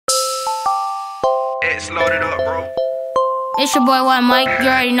It's loaded up, bro. It's your boy White Mike, you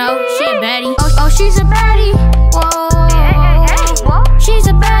already know, she a baddie. Oh, she's a baddie, whoa. She's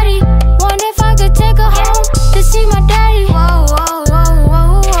a baddie, wonder if I could take her home to see my daddy. Whoa, whoa, whoa,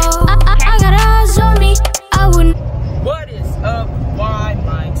 whoa, whoa. I got eyes on me, I wouldn't. What is up, White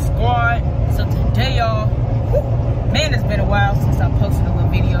Mike Squad? So today, y'all, man, it's been a while since I posted a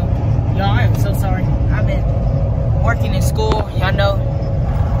little video. Y'all, I am so sorry. I've been working in school, y'all know.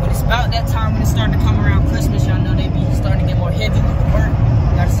 When it's about that time when it's starting to come around Christmas, y'all know they be starting to get more heavy with the work.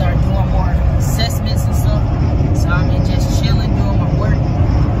 Gotta start doing more assessments and stuff. So I've been just chilling, doing my work,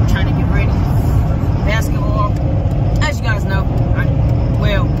 trying to get ready for basketball. As you guys know,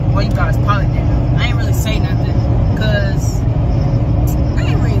 well, you guys probably didn't know. I ain't really say nothing because I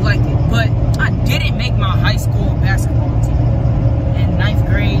ain't really like it. But I didn't make my high school basketball team in 9th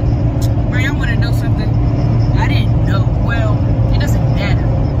grade. Ray, I want to know something. I didn't know. Well, it doesn't matter.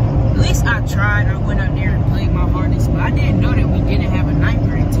 At least I tried. I went out there and played my hardest, but I didn't know that we didn't have a 9th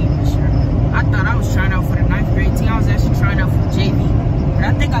grade team this year. I thought I was trying out for the 9th grade team. I was actually trying out for JV, but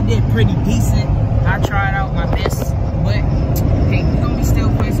I think I did pretty decent. I tried out my best, but hey, we're gonna be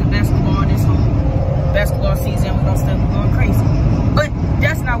still playing some basketball this whole basketball season. We're gonna still be going crazy. But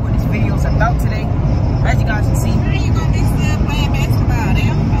that's not what this video is about today. As you guys can see, how you gonna be still playing basketball? They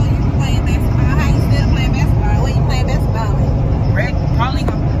don't know you playing basketball. How you still playing basketball? Where you playing basketball at? Red, probably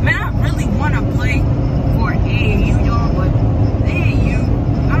gonna. Man, I really want to play for AAU, y'all, but AAU,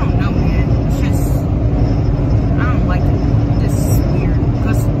 I don't know, man. It's just, I don't like it. This is weird,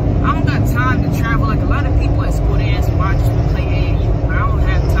 because I don't got time to travel. Like, a lot of people at school, they ask why I just want to play AAU, but I don't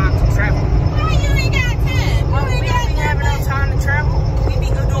have time to travel. Why you ain't got time? Well, we ain't having enough time to travel. We be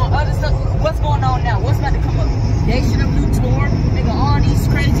doing other stuff. What's going on now? What's about to come up? They should have new tour. Nigga, all these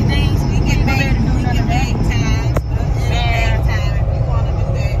crazy things. We can make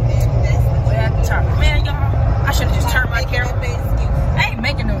time. Man, y'all, I should have just turned my camera. I ain't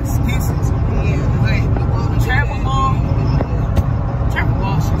making no excuses. Travel ball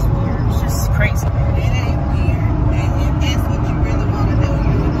is just weird. It's just crazy. It ain't weird. If that's what you really want to do,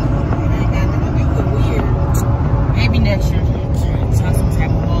 you ain't got to do it weird. Maybe next year, try some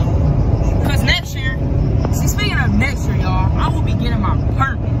travel ball. Because next year, see, speaking of next year, y'all, I will be getting my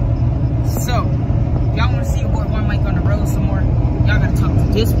permit. So, y'all want to see your boy One Mike on the road some more? Y'all got to talk to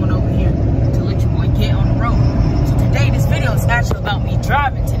this one over here to let your boy get on the road. So today, this video is actually about me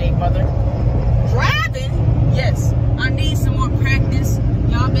driving today, mother. Driving? Yes. I need some more practice.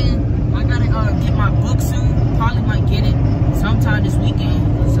 Y'all I gotta get my book soon. Probably might get it sometime this weekend,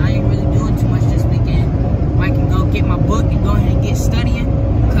 because I ain't really doing too much this weekend. I can go get my book and go ahead and get studying,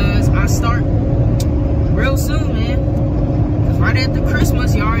 because I start real soon, man. Because right after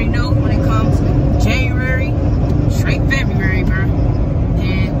Christmas, you already know, when it comes January, straight February, bro.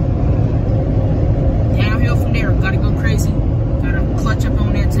 And downhill from there. Gotta go crazy. Gotta clutch up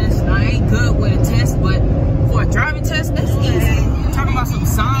on that test. Now, I ain't good with a test, but for a driving test, that's easy. I'm talking about some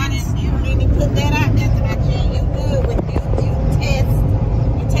signs. You don't need to put that out there so that you good with this.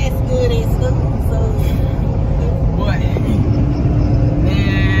 You test good in school, so. What?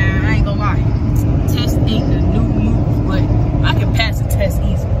 Man, I ain't gonna lie. Test ain't the new move, but I can pass a test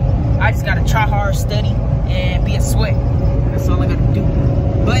easy. I just gotta try hard, study, and be a sweat. That's all I gotta do.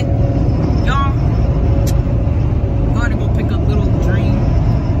 But, y'all, I'm gonna go pick up Little Dream.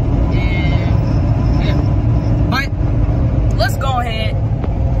 And, yeah. But, let's go ahead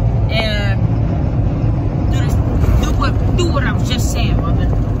and do this. Do what I was just saying, mother.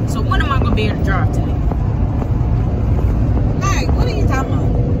 So, when am I gonna be able to drive today? Like, what are you talking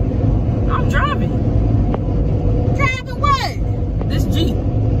about? I'm driving. Driving what? This Jeep. I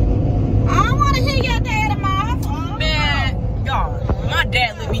don't want to hear your dad in my phone. Man, y'all, my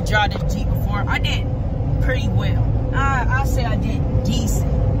dad let me drive this Jeep before. I did pretty well. I'll say I did decent.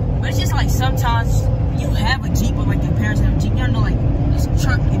 But it's just like sometimes you have a Jeep, or like your parents have a Jeep. Y'all know, like, this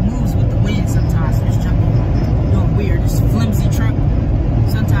truck, it moves with the wind sometimes. So this truck is doing weird. This flimsy truck.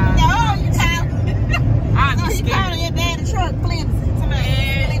 Sometimes. No, you can't. I'd be You scared. calling your dad's truck flimsy.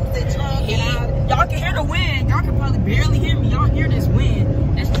 Flimsy truck. Y'all can hear the wind. Y'all can probably barely hear me. Y'all hear this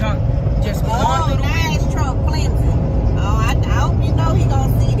wind. This truck just going through the wind. Nice truck flimsy. Oh, I hope you know he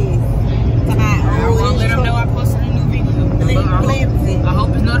gonna see this. I will let him know I posted a new video. I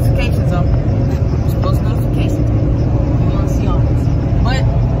hope his notifications up. Just post notifications. You want to see all this. But,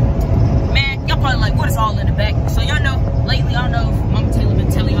 man, y'all probably like, what is all in the back? So y'all know, lately, I don't know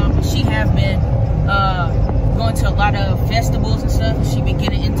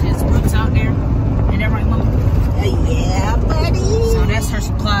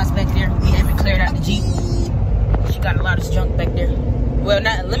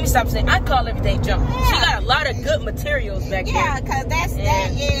let me stop saying, I call everything junk. Yeah. She got a lot of good materials back there. Yeah, because that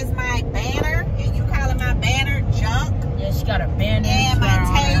is my banner, and you calling my banner junk. Yeah, she got a banner. And my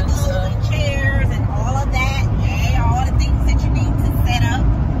tables and chairs and all of that. Yeah, all the things that you need to set up.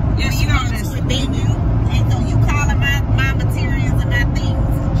 Yeah, she got to a venue. And so you calling my materials and my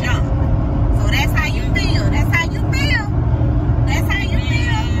things junk. So that's how you feel. That's how you feel. That's how you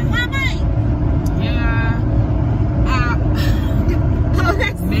feel. My mate. Yeah. Oh,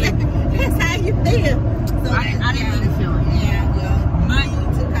 that's how you feel. So I didn't even feel it. Yeah, well, But, you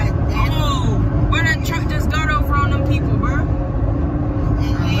took that. where that truck just got over on them people, bro? And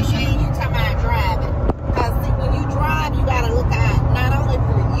you talking about driving. Because when you drive, you got to look out not only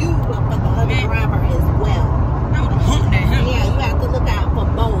for you, but for the other driver as well. No, the hump that him. Yeah, you have to look out for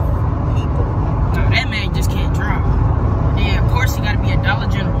both people. No, that man just can't drive. Yeah, of course he got to be a Dollar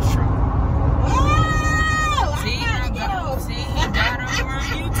General truck. Oh! See, I gotta get over. he got over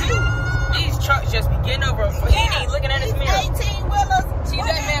on you too. These trucks just be getting over. He ain't looking at his mirror. 18-wheelers. See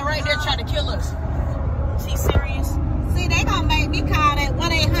that man right there trying to kill us. Is he serious? See, they gonna make me call that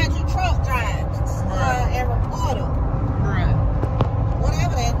 1-800-truck drive and report them. Bruh.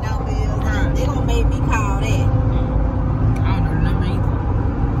 Whatever that number is, Right. they gonna make me call that. I don't know the number either.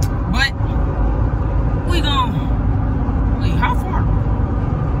 But we gon' wait, how far?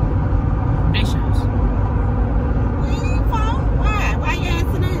 Big shots. Why you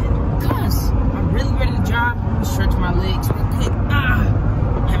asking that? Cause I'm really ready to drive. I'm gonna stretch my legs real quick.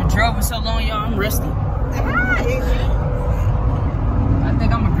 I haven't drove in so long, y'all. I'm rusty. I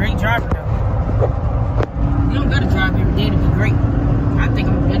think I'm a great driver though. You don't gotta drive every day to be great. I think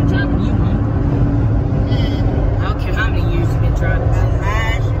I'm a better driver than you, man. I don't care how many years you've been driving.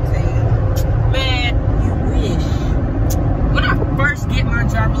 Man, You wish. when I first get my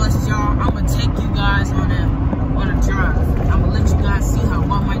driver license, y'all, I'm gonna take you guys on a drive. I'm gonna let you guys see how I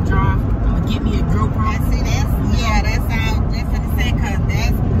might drive. I'm gonna get me a GoPro. That's how, that's what it said, cause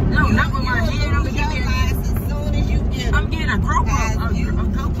that's. No, not with my hand. I'm gonna get me as soon as you get I'm getting a GoPro. you A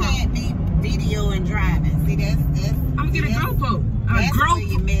GoPro. can't be video and driving. See, that's. I'm gonna get a GoPro. That's where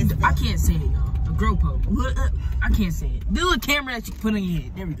you messed I up. can't say it, y'all. A GoPro. I can't say it. Do a camera that you put on your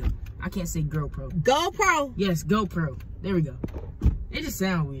head. There we go. I can't say GoPro. GoPro. Yes, GoPro. There we go. It just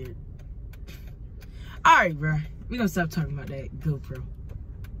sounds weird. All right, bro. We gonna stop talking about that GoPro.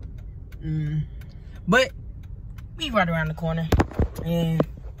 But we right around the corner, and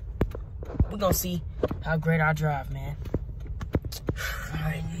we gonna see how great I drive, man. All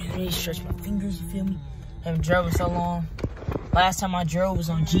right, let me stretch my fingers. You feel me? Haven't drove in so long. Last time I drove was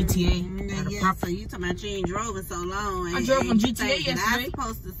on GTA. Yeah, so you talking about you ain't drove in so long. I drove on GTA yesterday. I'm yesterday.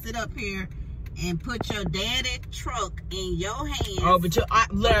 supposed to sit up here and put your daddy truck in your hands. Oh, but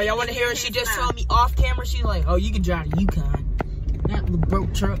Larry, y'all want to hear her? She just told me off camera. She's like, "Oh, you can drive the Yukon, that little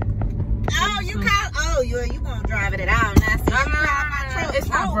broke truck." Oh, you gonna drive it at all? Now, see, No, it's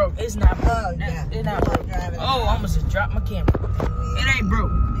not broke. It's not broke. Oh, yeah. It's not broke. Oh, I almost just dropped my camera. It ain't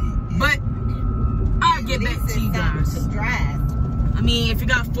broke. But I'll get back to you guys. To drive. I mean, if you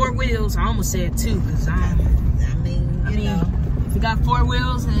got 4 wheels, I almost said 2, because I mean, you know. if you got 4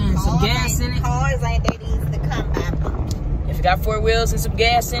 wheels and some gas in it. Cars ain't that easy to come by. If you got 4 wheels and some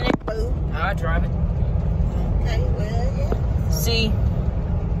gas in it, Boo. I'll drive it. Okay, well, yeah. See,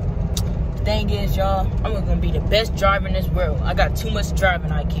 the thing is, y'all, I'm gonna be the best driver in this world. I got too much driving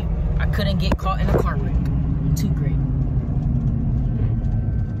IQ. I couldn't get caught in a car wreck. I'm too great.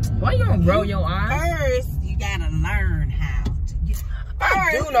 Why you gonna roll your eyes? First, you gotta learn how to.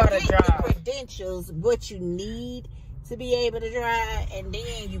 I do know how to get drive. the credentials, what you need to be able to drive, and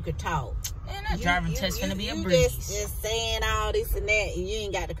then you could talk. Man, that driving test finna be a you breeze. just saying all this and that, and you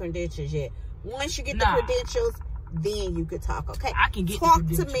ain't got the credentials yet. Once you get Nah. the credentials, then you could talk. Okay, I can get the talk to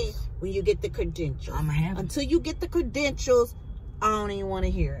credentials. me when you get the credentials. I'ma have it. Until you get the credentials, I don't even want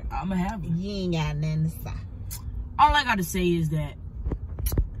to hear it. I'ma have it. You ain't got nothing to say. All I gotta say is that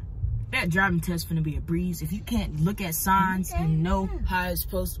driving test finna be a breeze. If you can't look at signs and know how it's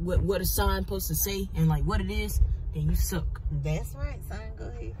supposed to, what a sign supposed to say and like what it is, then you suck. That's right, son. Go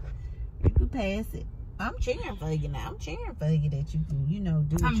ahead. You can pass it. I'm cheering for you now. I'm cheering for you that you can,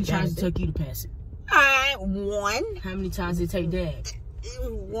 do How what many you gotta times it do. took you to pass it? One. How many times did it take Dad?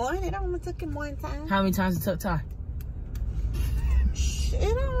 One. It only took him one time. How many times it took Ty?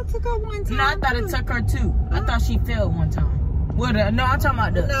 It only took her one time. No, I thought it took her 2. I thought she failed one time. Well, no, I'm talking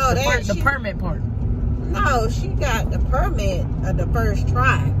about the permit part. No, she got the permit the first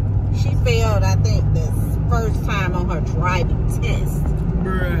try. She failed, I think, the first time on her driving test.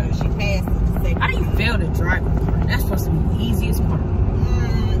 Bruh. She passed it the second How do you time. fail the driving part? That's supposed to be the easiest part.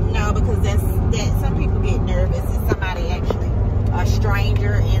 No, because that some people get nervous if somebody actually a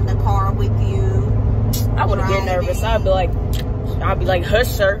stranger in the car with you. I wouldn't get nervous. I'd be like, hush,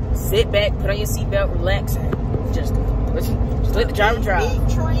 sir. Sit back, put on your seatbelt, relax, and just let the driver drive.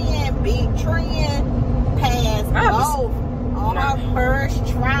 Big trend, pass both on her first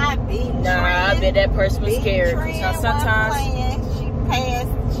try. I bet that person was scared. So sometimes she passed.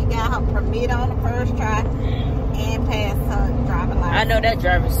 She got her permit on the first try and passed her driving license. I know that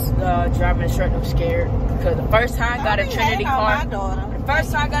driving instructor was scared because the first time I got a Trinity car. The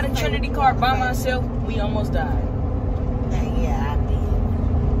first time I got a Trinity car by myself, we almost died. Yeah, I did.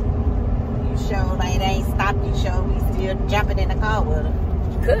 You sure they ain't stopped you? Sure we still jumping in the car with her?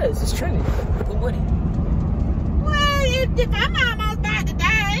 Because it's Trinity. Who would it? Well, if I'm almost about to die,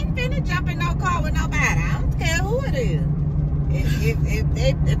 I ain't finna jump in no car with nobody. I don't care who it is.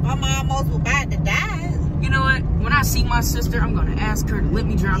 If I'm almost about to die. You know what? When I see my sister, I'm gonna ask her to let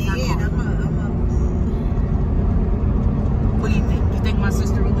me drive her car. What do you think? You think my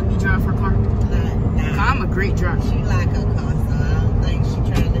sister would let me drive her car? Nah. I'm a great driver. She like her car, so I don't think she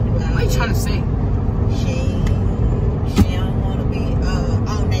trying to do all. What are you trying to say? She don't want to be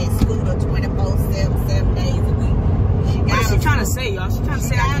on that scooter 24/7, 7 days a week. What is she trying to say, y'all? She trying to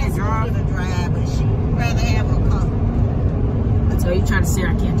say I can't drive. To drive, but she rather have her car. So you trying to say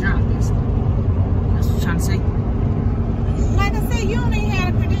I can't drive? That's what you're trying to say. Like I said, you don't even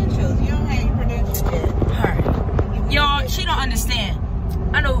have the credentials. You don't have any credentials yet. Alright. Y'all, she don't understand.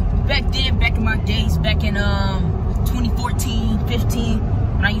 I know back in my days, back in 2014, 15,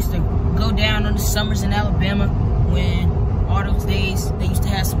 when I used to go down on the summers in Alabama, when all those days they used to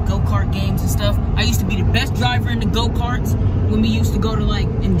have some go-kart games and stuff. I used to be the best driver in the go-karts. When we used to go to like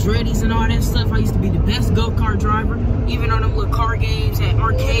Andretti's and all that stuff, I used to be the best go-kart driver. Even on them little car games at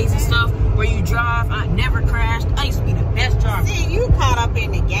arcades and stuff where you drive, I never crashed. I used to be the best driver. See, you caught up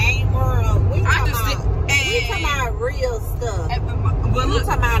in the game world. We talking about real stuff. Well, look,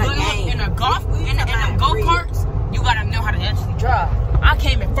 in a go-karts, you gotta know how to actually drive. I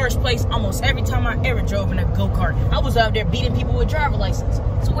came in first place almost every time I ever drove in a go-kart. I was out there beating people with driver license.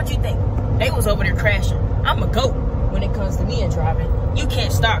 So what you think? They was over there crashing. I'm a GOAT when it comes to me and driving. You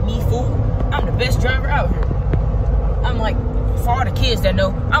can't stop me, fool. I'm the best driver out here. I'm like, for all the kids that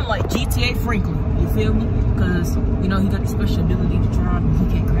know, I'm like GTA Franklin. You feel me? Because, you know, he got the special ability to drive and he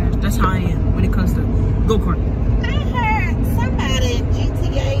can't crash. That's how I am when it comes to go-kart. I heard somebody in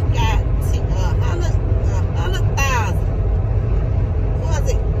GTA got 100,000. Was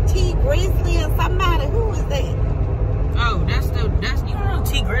it T Grizzly or somebody? Who was that? Oh, that's you don't know who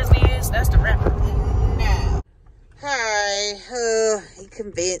T Grizzly is? That's the rapper. No. Hi, he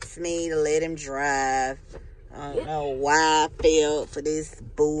convinced me to let him drive. I don't know why I fell for this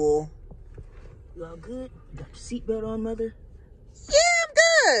bull. You all good? You got your seatbelt on, mother? Yeah, I'm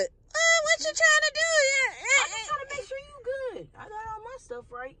good. What you trying to do? I'm just trying to make sure you good. I got all my stuff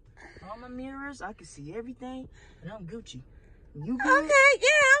right. All my mirrors, I can see everything, and I'm Gucci. You good? Okay,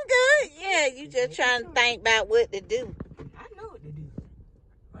 yeah, I'm good. Yeah, you just trying to think about what to do. I know what to do.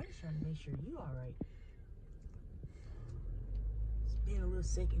 I'm just trying to make sure you all right. It's been a little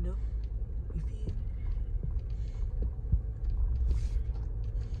second, though. You feel?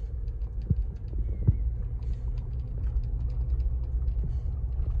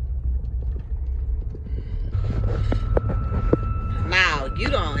 Now, you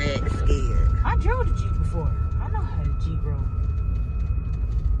don't act scared. I drove the Jeep before. I know how the Jeep roll.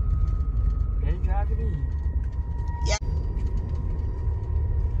 Better drive it in. Yeah.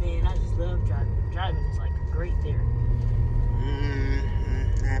 Man, I just love driving. Driving is like a great therapy.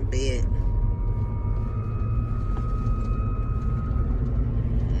 I bet.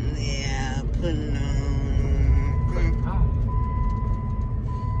 Yeah, putting on.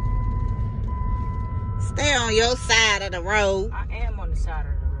 Stay on your side of the road. I am on the side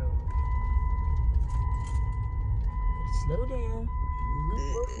of the road. Slow down. Look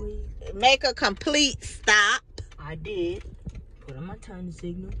both ways. Make a complete stop. I did. Put on my turn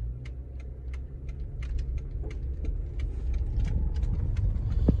signal.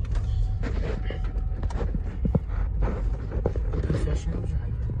 Professional driver.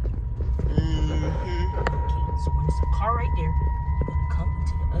 Okay, so when it's a car right there, you're going to come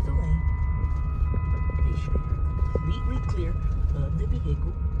into the other lane. Make sure you're completely clear of the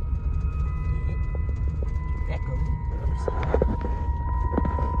vehicle. Then get that going.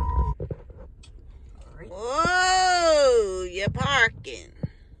 Alright. Whoa, you're parking.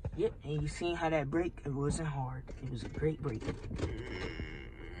 Yep, and you seen how that brake, it wasn't hard. It was a great brake.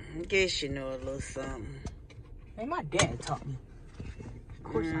 I guess you know a little something. Hey, my dad taught me. Of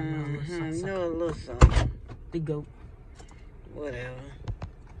course I know a little something. You know a little something. The GOAT. Whatever.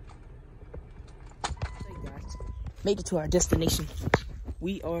 Hey guys, made it to our destination.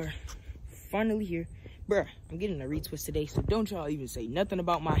 We are finally here. Bruh, I'm getting a retwist today, so don't y'all even say nothing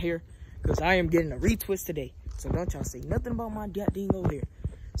about my hair, because I am getting a retwist today. So don't y'all say nothing about my dingo hair.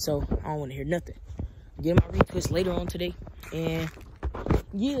 So I don't want to hear nothing. I'm getting my retwist later on today. And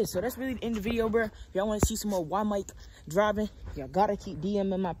yeah, so that's really the end of the video, bruh. Y'all want to see some more Y Mike driving? Y'all gotta keep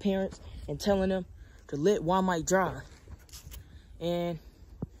DMing my parents and telling them to let Y Mike drive. And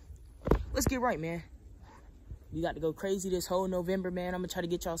let's get right, man. We got to go crazy this whole November, man. I'm gonna try to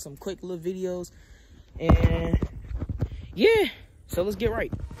get y'all some quick little videos. And yeah, so let's get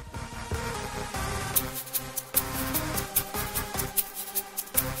right.